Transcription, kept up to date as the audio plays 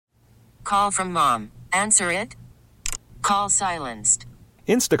Call from mom. Answer it. Call silenced.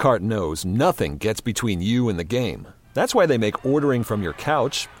 Instacart knows nothing gets between you and the game. That's why they make ordering from your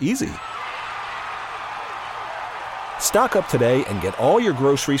couch easy. Stock up today and get all your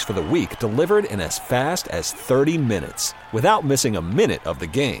groceries for the week delivered in as fast as 30 minutes without missing a minute of the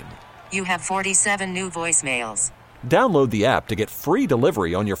game. You have 47 new voicemails. Download the app to get free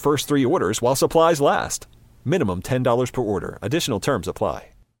delivery on your first 3 orders while supplies last. Minimum $10 per order. Additional terms apply.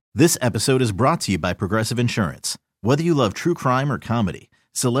 This episode is brought to you by Progressive Insurance. Whether you love true crime or comedy,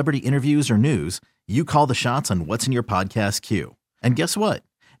 celebrity interviews or news, you call the shots on what's in your podcast queue. And guess what?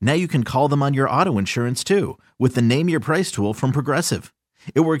 Now you can call them on your auto insurance too with the Name Your Price tool from Progressive.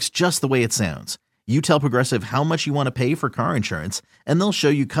 It works just the way it sounds. You tell Progressive how much you want to pay for car insurance, and they'll show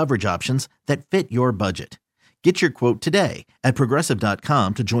you coverage options that fit your budget. Get your quote today at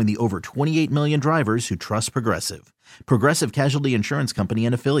Progressive.com to join the over 28 million drivers who trust Progressive. Progressive Casualty Insurance Company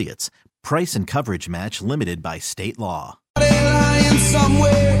and Affiliates. Price and coverage match limited by state law. Lying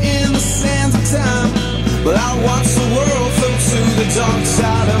somewhere in the sands of time, but I watch the world float to the dark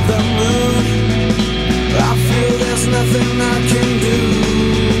side of the moon. I feel there's nothing I can do.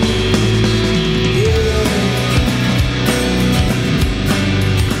 Yeah.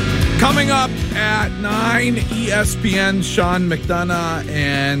 Coming up at 9, ESPN Sean McDonough,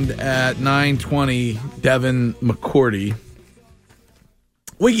 and at 9:20, Devin McCourty.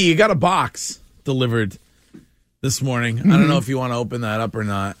 Wiggy, you got a box delivered this morning. I don't know if you want to open that up or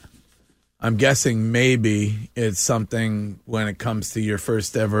not. I'm guessing maybe it's something when it comes to your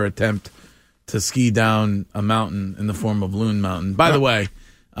first ever attempt to ski down a mountain in the form of Loon Mountain. By the way,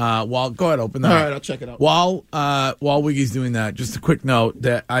 go ahead, open that. All right, I'll check it out. While Wiggy's doing that, just a quick note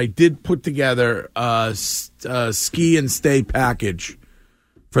that I did put together a ski and stay package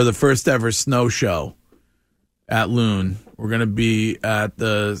for the first ever snow show at Loon. We're going to be at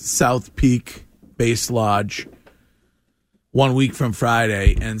the South Peak Base Lodge 1 week from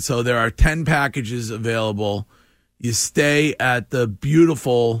Friday. And so there are 10 packages available. You stay at the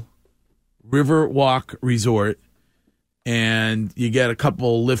beautiful Riverwalk Resort, and you get a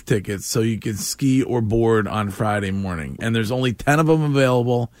couple lift tickets so you can ski or board on Friday morning. And there's only 10 of them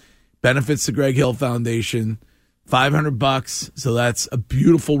available. Benefits the Greg Hill Foundation. $500, so that's a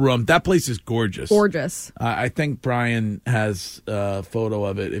beautiful room. That place is gorgeous. Gorgeous. I think Brian has a photo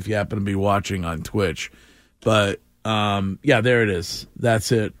of it if you happen to be watching on Twitch. But, yeah, there it is.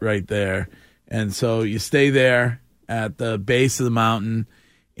 That's it right there. And so you stay there at the base of the mountain,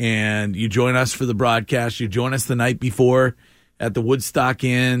 and you join us for the broadcast. You join us the night before at the Woodstock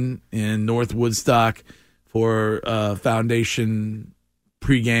Inn in North Woodstock for Foundation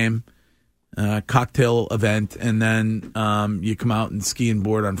pregame. Cocktail event, and then you come out and ski and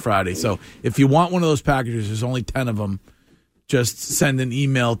board on Friday. So if you want one of those packages, there's only 10 of them. Just send an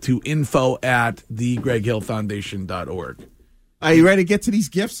email to info@thegreghillfoundation.org. Are you ready to get to these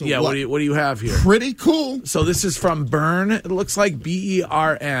gifts? Yeah, what do you have here? Pretty cool. So this is from Bern. It looks like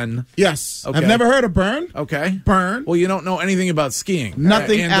BERN. Yes. Okay. I've never heard of Bern. Okay. Bern. Well, you don't know anything about skiing.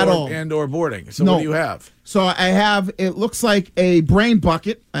 Nothing at all. And or boarding. So what do you have? So I have, it looks like a brain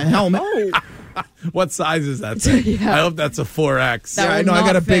bucket, a helmet. What size is that thing? Yeah. I hope that's a 4X. Yeah, I know. I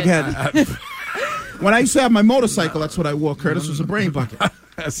got a big head. When I used to have my motorcycle, that's what I wore, Curtis, was a brain bucket.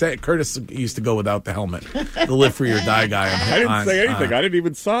 Curtis used to go without the helmet. The live free or die guy. I didn't say anything. I didn't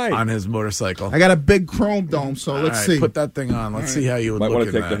even sign. On his motorcycle. I got a big chrome dome, so let's see. Put that thing on. Let's see how you would Might look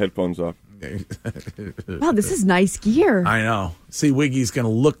want to in take that. the headphones off. Wow, this is nice gear. I know. See, Wiggy's going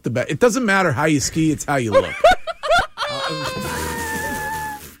to look the best. It doesn't matter how you ski, it's how you look.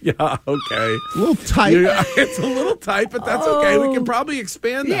 Yeah, okay. A little tight. It's a little tight, but that's okay. We can probably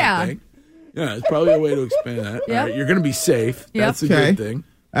expand that thing. Yeah, it's probably a way to expand that. Yep. All right, you're going to be safe. Yep. That's a good thing.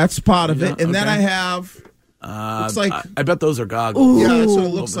 That's part of it. And then I have, looks like, I bet those are goggles. yeah, so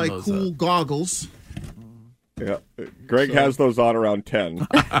it looks Open like those cool up. goggles. Yeah, Greg has those on around 10.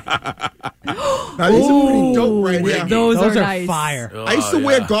 Now, these are pretty dope right here. Those are nice. fire. I used to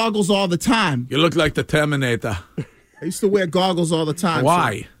wear goggles all the time. You look like the Terminator. I used to wear goggles all the time.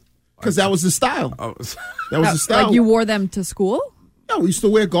 Why? Because that was the style. Oh. That was the style. Like you wore them to school? No, we used to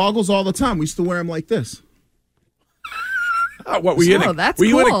wear goggles all the time. We used to wear them like this. What were you in? That's Were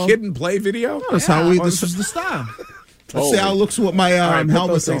you in cool. a Kid and Play video? That's how this was the style. Let's see how it looks with my All right, put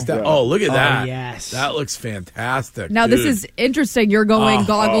helmet. those things down. Oh, look at that. yes. That looks fantastic. Now, this is interesting. You're going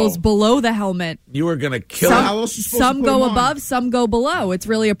goggles below the helmet. You are going to kill How it. else you supposed Some to put go them on? above, some go below. It's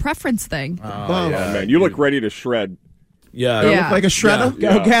really a preference thing. Above. yeah. Man, you look ready to shred. Yeah. You Yeah. look like a shredder.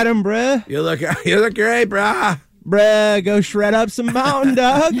 Yeah. Go get him, bruh. You look great, brah. Bruh, go shred up some mountain,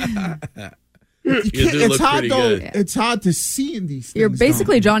 dog. It's hard though. good. It's hard to see in these things. You're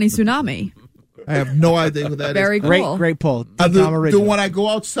basically Johnny Tsunami. I have no idea what that is. Very cool. Great pull. When I go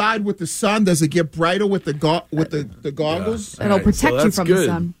outside with the sun, does it get brighter with the goggles? It'll protect you that's from good. the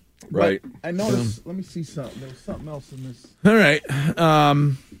sun. Right. I noticed. Let me see something. There was something else in this. All right.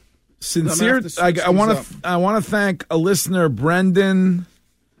 Sincere. I'm gonna have to switch I want these to. I want to thank a listener, Brendan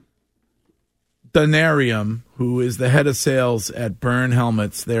Donarium, who is the head of sales at Burn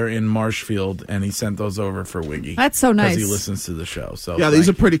Helmets there in Marshfield, and he sent those over for Wiggy. That's so nice. Because he listens to the show. So Yeah, these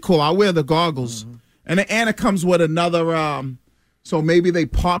are pretty cool. I'll wear the goggles, and it comes with another. So maybe they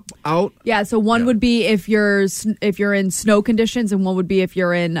pop out. Yeah, so one would be if you're in snow conditions, and one would be if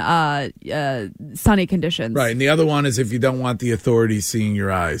you're in sunny conditions. Right, and the other one is if you don't want the authorities seeing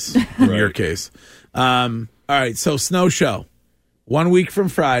your eyes. In your case. All right, so snow show, 1 week from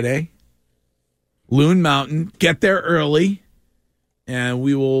Friday, Loon Mountain. Get there early, and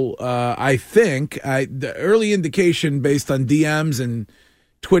we will. I think the early indication based on DMs and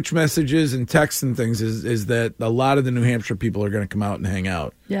Twitch messages and texts and things is that a lot of the New Hampshire people are going to come out and hang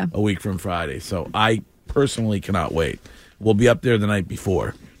out a week from Friday. So I personally cannot wait. We'll be up there the night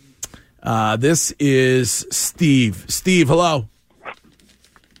before. This is Steve. Steve, hello.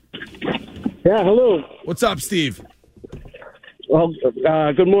 Yeah, hello. What's up, Steve? Well,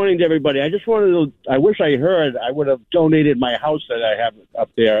 good morning to everybody. I just wanted to, I wish I heard, I would have donated my house that I have up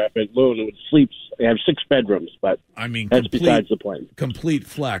there up at Loon. It sleeps, I have 6 bedrooms, but I mean, that's besides the point. Complete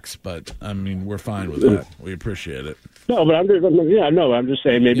flex, but I mean, we're fine with that. We appreciate it. No, but I'm just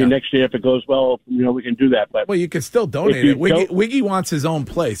saying maybe next year if it goes well, we can do that. But well, you can still donate it. Wiggy wants his own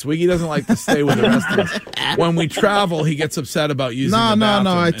place. Wiggy doesn't like to stay with the rest of us. When we travel, he gets upset about using the bathroom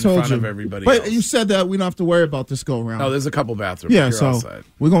I told in front you. of everybody But else. you said that we don't have to worry about this go around. No, there's a couple bathrooms. Yeah, You're so outside.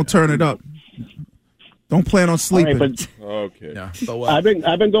 we're gonna turn it up. Don't plan on sleeping. Right, Okay. Yeah. So what? I've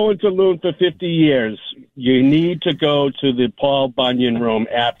been going to Loon for 50 years. You need to go to the Paul Bunyan room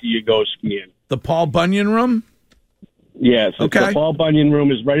after you go skiing. The Paul Bunyan room? Yes. Okay. The Paul Bunyan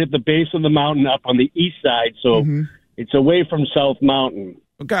room is right at the base of the mountain up on the east side, so it's away from South Mountain.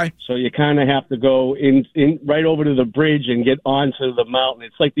 Okay. So you kind of have to go in right over to the bridge and get onto the mountain.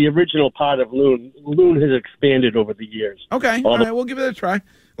 It's like the original part of Loon. Loon has expanded over the years. Okay. All right, we'll give it a try.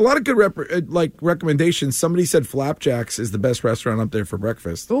 A lot of good recommendations. Somebody said Flapjacks is the best restaurant up there for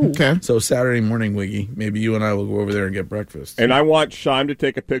breakfast. Ooh. Okay. So Saturday morning, Wiggy, maybe you and I will go over there and get breakfast. And I want Shime to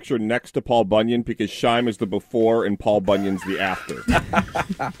take a picture next to Paul Bunyan because Shime is the before and Paul Bunyan's the after.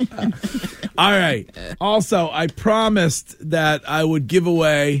 All right. Also, I promised that I would give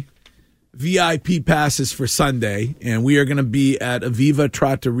away VIP passes for Sunday, and we are going to be at Aviva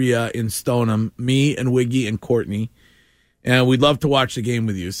Trattoria in Stoneham, me and Wiggy and Courtney. And we'd love to watch the game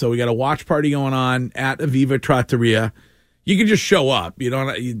with you. So we got a watch party going on at Aviva Trattoria. You can just show up. You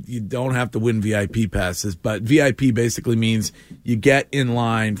don't have to win VIP passes, but VIP basically means you get in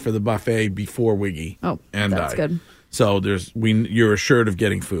line for the buffet before Wiggy. Oh, and that's good. So you're assured of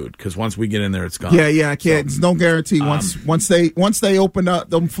getting food because once we get in there, it's gone. Yeah, I can't. It's no guarantee. Once they open up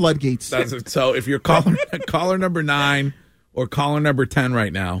them floodgates. That's it. So if you're caller number 9 or caller number 10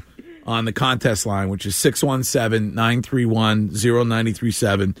 right now on the contest line, which is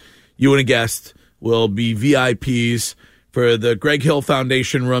 617-931-0937, you and a guest will be VIPs for the Greg Hill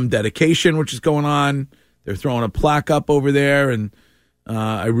Foundation Room dedication, which is going on. They're throwing a plaque up over there, and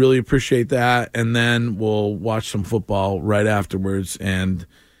I really appreciate that. And then we'll watch some football right afterwards and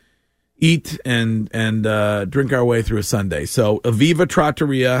eat and drink our way through a Sunday. So Aviva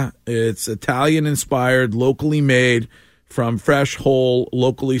Trattoria, it's Italian-inspired, locally made, from fresh, whole,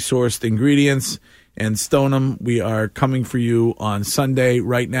 locally sourced ingredients. And Stoneham, we are coming for you on Sunday.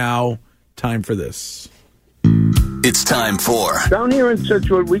 Right now, time for this. It's time for... Down here in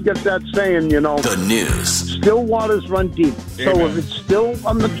Situate, we get that saying, the news. Still waters run deep. Amen. So if it's still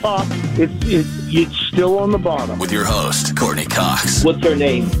on the top, it's still on the bottom. With your host, Courtney Cox. What's her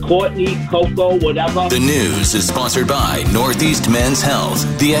name? Courtney, Coco, whatever. The news is sponsored by Northeast Men's Health,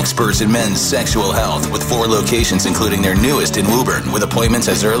 the experts in men's sexual health, with 4 locations, including their newest in Woburn, with appointments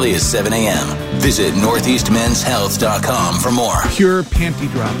as early as 7 a.m. Visit northeastmenshealth.com for more. Pure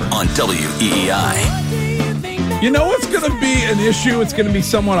panty dropper. On WEEI. You know what's going to be an issue? It's going to be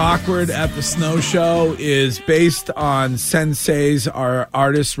somewhat awkward at the snow show is based on Sensei's, our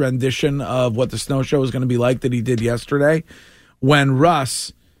artist's rendition of what the snow show is going to be like that he did yesterday, when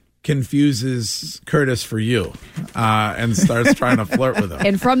Russ confuses Curtis for you and starts trying to flirt with him.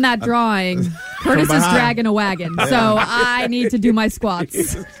 And from that drawing, Curtis is dragging a wagon, so I need to do my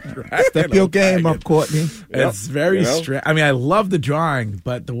squats. Step your game up, Courtney. It's very strange. I mean, I love the drawing,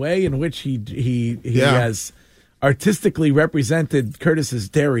 but the way in which he has artistically represented Curtis's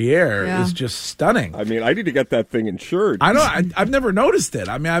derriere is just stunning. I mean, I need to get that thing insured. I know. I've never noticed it.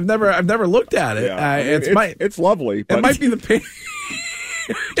 I mean, I've never looked at it. Yeah, it's lovely. But it might be the pants.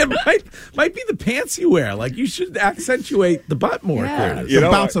 It might be the pants you wear. Like, you should accentuate the butt more, Curtis. You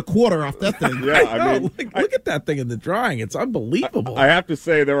bounce a quarter off that thing. Yeah, I mean, look at that thing in the drawing. It's unbelievable. I have to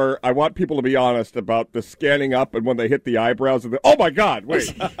say, I want people to be honest about the scanning up and when they hit the eyebrows. And oh, my God,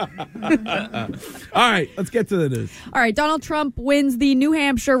 wait. All right, let's get to the news. All right, Donald Trump wins the New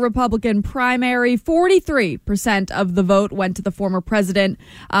Hampshire Republican primary. 43% of the vote went to the former president,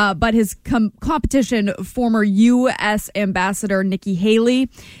 but his competition, former U.S. Ambassador Nikki Haley,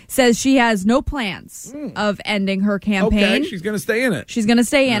 says she has no plans of ending her campaign. Okay, she's going to stay in it. She's going to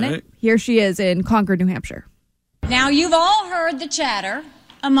stay in it. Here she is in Concord, New Hampshire. Now, you've all heard the chatter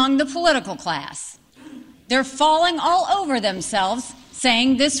among the political class. They're falling all over themselves,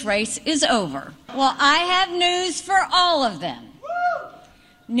 saying this race is over. Well, I have news for all of them.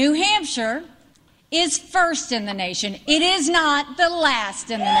 New Hampshire is first in the nation. It is not the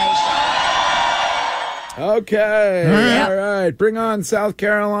last in the nation. Okay, all right. Bring on South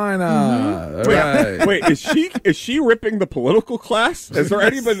Carolina. All right. Wait, is she ripping the political class? Has there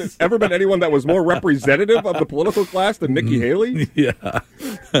ever been anyone that was more representative of the political class than Nikki Haley? Yeah.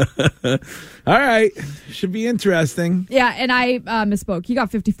 All right, should be interesting. Yeah, and I misspoke. He got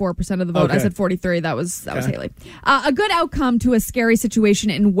 54% of the vote. Okay. I said 43. That was Haley. A good outcome to a scary situation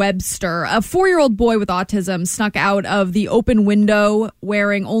in Webster. A 4-year-old boy with autism snuck out of the open window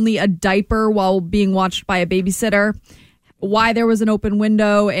wearing only a diaper while being watched by a babysitter. Why there was an open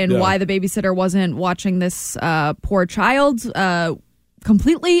window and why the babysitter wasn't watching this poor child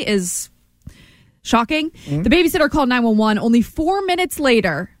completely is shocking. The babysitter called 911. Only 4 minutes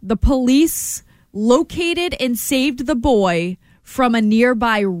later, the police located and saved the boy from a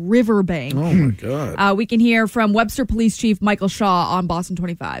nearby riverbank. Oh, my God. We can hear from Webster Police Chief Michael Shaw on Boston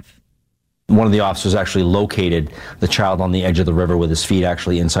 25. One of the officers actually located the child on the edge of the river with his feet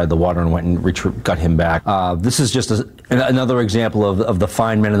actually inside the water and went and got him back. This is just another example of the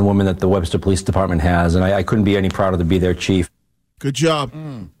fine men and women that the Webster Police Department has, and I couldn't be any prouder to be their chief. Good job.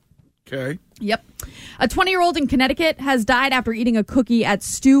 Okay. Yep. A 20-year-old in Connecticut has died after eating a cookie at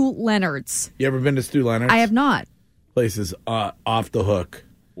Stu Leonard's. You ever been to Stu Leonard's? I have not. Place is off the hook.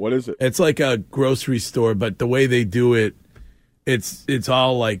 What is it? It's like a grocery store, but the way they do it, it's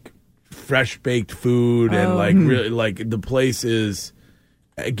all like fresh baked food and like really like the place it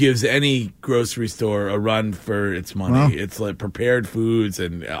gives any grocery store a run for its money. Wow. It's like prepared foods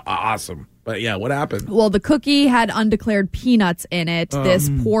and awesome. But yeah, what happened? Well, the cookie had undeclared peanuts in it. This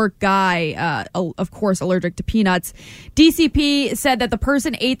poor guy, of course, allergic to peanuts. DCP said that the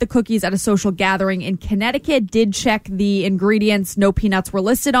person ate the cookies at a social gathering in Connecticut, did check the ingredients. No peanuts were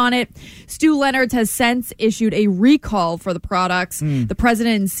listed on it. Stu Leonard's has since issued a recall for the products. The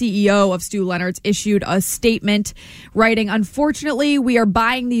president and CEO of Stu Leonard's issued a statement writing, "Unfortunately, we are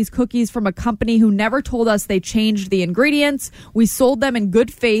buying these cookies from a company who never told us they changed the ingredients. We sold them in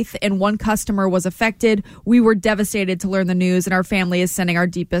good faith, and one customer was affected. We were devastated to learn the news, and our family is sending our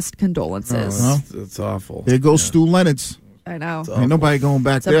deepest condolences." That's awful. There goes Stu Leonard's. I know. Ain't nobody going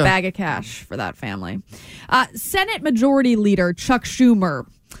back It's there. a bag of cash for that family. Senate Majority Leader Chuck Schumer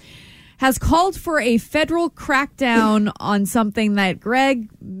has called for a federal crackdown on something that Greg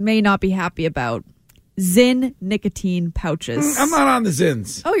may not be happy about. Zyn nicotine pouches. I'm not on the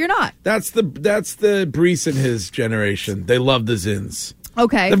Zins. Oh, you're not? That's the Brees and his generation. They love the Zins.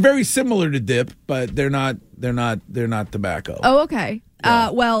 Okay. They're very similar to dip, but they're not tobacco. Oh, okay.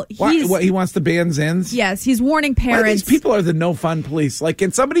 Well, he wants to ban Zins? Yes, he's warning parents. These people are the no fun police. Like,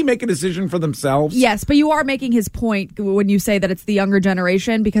 can somebody make a decision for themselves? Yes, but you are making his point when you say that it's the younger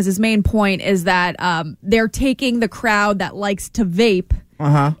generation, because his main point is that they're taking the crowd that likes to vape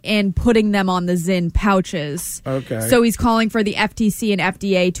and putting them on the Zyn pouches. Okay. So he's calling for the FTC and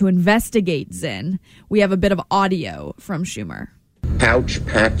FDA to investigate Zyn. We have a bit of audio from Schumer. Pouch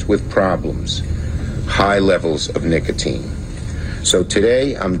packed with problems, high levels of nicotine. So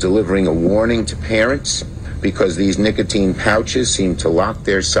today I'm delivering a warning to parents because these nicotine pouches seem to lock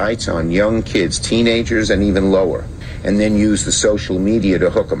their sights on young kids, teenagers, and even lower, and then use the social media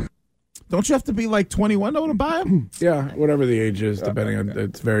to hook them. Don't you have to be like 21 though to buy them? Yeah, whatever the age is, depending on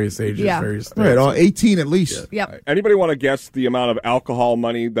its various ages, various states. Right, or 18 at least. Yep. Anybody want to guess the amount of alcohol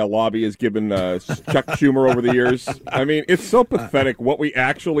money that lobby has given Chuck Schumer over the years? I mean, it's so pathetic what we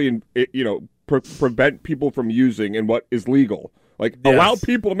actually, prevent people from using and what is legal. Like, allow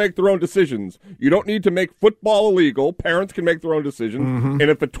people to make their own decisions. You don't need to make football illegal. Parents can make their own decisions. And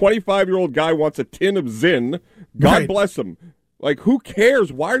if a 25-year-old guy wants a tin of Zyn, God bless him. Like, who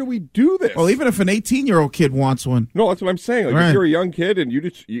cares? Why do we do this? Well, even if an 18-year-old kid wants one. No, that's what I'm saying. Like, Right. if you're a young kid and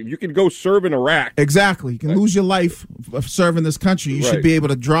you can go serve in Iraq. Exactly. You can lose your life of serving this country. You should Right. be able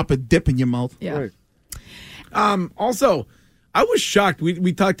to drop a dip in your mouth. Yeah. Right. Also, I was shocked.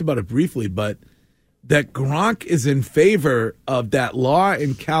 We talked about it briefly, but that Gronk is in favor of that law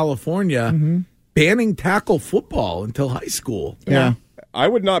in California banning tackle football until high school. Yeah. I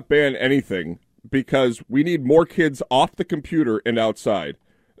would not ban anything because we need more kids off the computer and outside.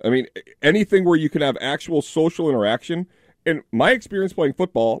 I mean, anything where you can have actual social interaction. And my experience playing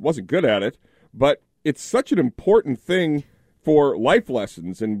football, wasn't good at it, but it's such an important thing for life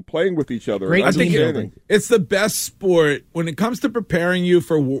lessons and playing with each other. Great and team understanding. building. It's the best sport when it comes to preparing you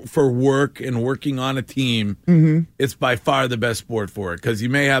for work and working on a team. It's by far the best sport for it because you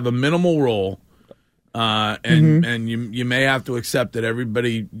may have a minimal role, and you may have to accept that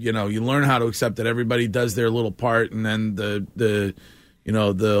everybody, you learn how to accept that everybody does their little part, and then the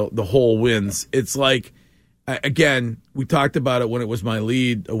whole wins. It's like, again, we talked about it when it was my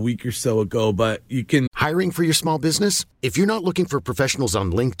lead a week or so ago, but you can. Hiring for your small business? If you're not looking for professionals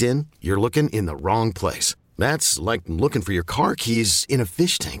on LinkedIn, you're looking in the wrong place. That's like looking for your car keys in a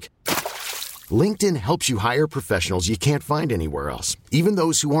fish tank. LinkedIn helps you hire professionals you can't find anywhere else, even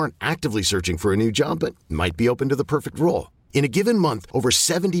those who aren't actively searching for a new job but might be open to the perfect role. In a given month, over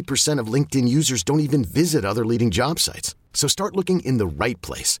 70% of LinkedIn users don't even visit other leading job sites. So start looking in the right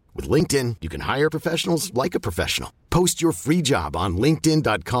place. With LinkedIn, you can hire professionals like a professional. Post your free job on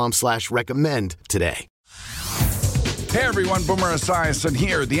linkedin.com/recommend today. Hey everyone, Boomer Esiason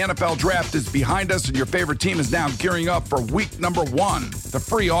here. The NFL Draft is behind us and your favorite team is now gearing up for week number 1. The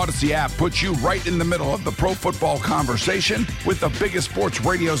free Odyssey app puts you right in the middle of the pro football conversation with the biggest sports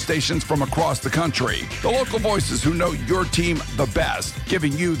radio stations from across the country. The local voices who know your team the best,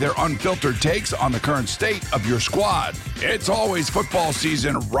 giving you their unfiltered takes on the current state of your squad. It's always football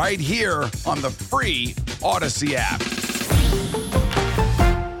season right here on the free Odyssey app.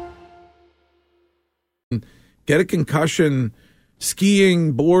 Get a concussion,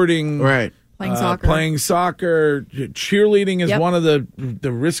 skiing, boarding, right? Playing soccer. Cheerleading is one of the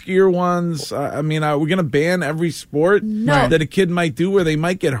riskier ones. I mean, are we going to ban every sport that a kid might do where they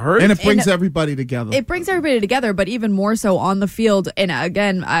might get hurt? And it brings everybody together. It brings everybody together, but even more so on the field. And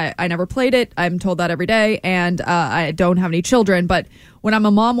again, I never played it. I'm told that every day, and I don't have any children. But when I'm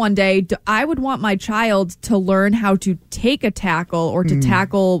a mom one day, I would want my child to learn how to take a tackle or to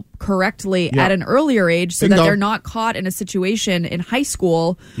tackle correctly at an earlier age so that they're not caught in a situation in high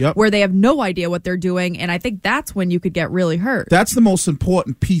school where they have no idea what they're doing. And I think that's when you could get really hurt. That's the most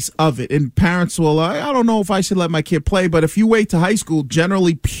important piece of it. And parents will, I don't know if I should let my kid play, but if you wait to high school,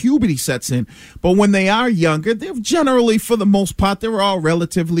 generally puberty sets in. But when they are younger, they're generally, for the most part, they're all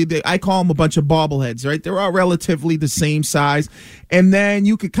relatively, I call them a bunch of bobbleheads, right? They're all relatively the same size. And then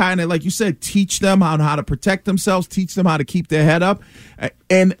you could kind of, like you said, teach them on how to protect themselves, teach them how to keep their head up.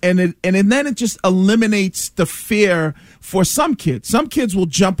 And then it just eliminates the fear for some kids. Some kids will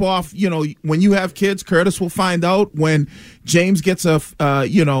jump off, when you have kids, Curtis will find out when James gets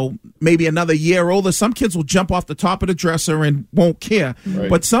maybe another year older, some kids will jump off the top of the dresser and won't care. Right.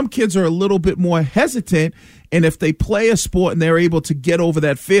 But some kids are a little bit more hesitant. And if they play a sport and they're able to get over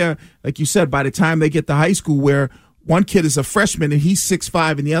that fear, like you said, by the time they get to high school where one kid is a freshman and he's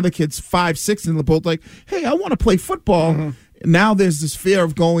 6'5", and the other kid's 5'6", and they're both like, hey, I want to play football. Now there's this fear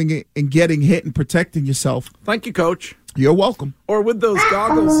of going and getting hit and protecting yourself. Thank you, Coach. You're welcome. Or with those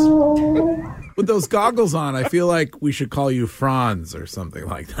goggles, on, I feel like we should call you Franz or something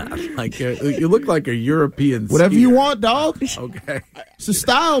like that. Like you look like a European. Whatever skier. You want, dog. Okay, it's a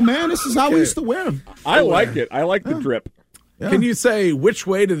style, man. This is how we used to wear them. I like it. I like the drip. Yeah. Can you say which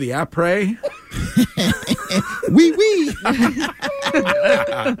way to the après? Oui.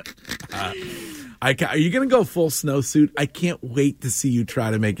 Are you going to go full snowsuit? I can't wait to see you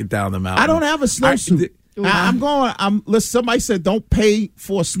try to make it down the mountain. I don't have a snowsuit. I'm going. Listen, somebody said don't pay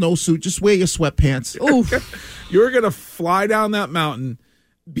for a snowsuit. Just wear your sweatpants. You're going to fly down that mountain,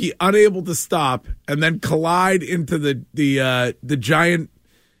 be unable to stop, and then collide into the giant.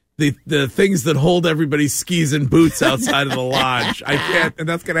 The things that hold everybody's skis and boots outside of the lodge. I can't, and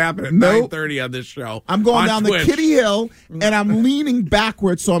that's going to happen at 9:30 on this show. I'm going down Twitch. the Kitty Hill, and I'm leaning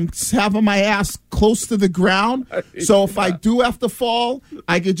backwards, so I'm having my ass close to the ground. So if I do have to fall,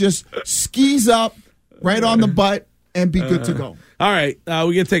 I could just skis up right on the butt and be good to go. All right, we're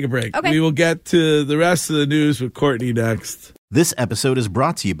going to take a break. Okay. We will get to the rest of the news with Courtney next. This episode is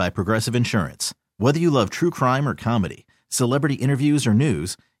brought to you by Progressive Insurance. Whether you love true crime or comedy, celebrity interviews or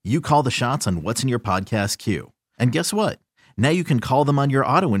news, you call the shots on what's in your podcast queue. And guess what? Now you can call them on your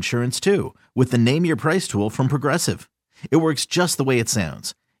auto insurance too with the Name Your Price tool from Progressive. It works just the way it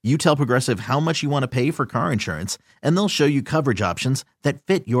sounds. You tell Progressive how much you want to pay for car insurance, and they'll show you coverage options that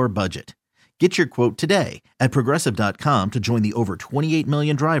fit your budget. Get your quote today at Progressive.com to join the over 28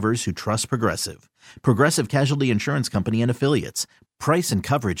 million drivers who trust Progressive. Progressive Casualty Insurance Company and Affiliates. Price and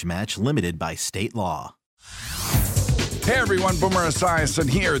coverage match limited by state law. Hey everyone, Boomer Esiason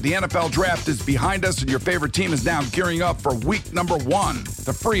here. The NFL Draft is behind us and your favorite team is now gearing up for week number 1.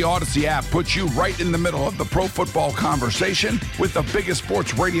 The free Odyssey app puts you right in the middle of the pro football conversation with the biggest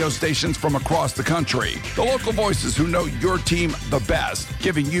sports radio stations from across the country. The local voices who know your team the best,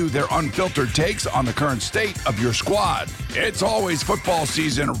 giving you their unfiltered takes on the current state of your squad. It's always football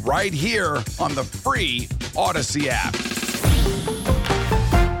season right here on the free Odyssey app.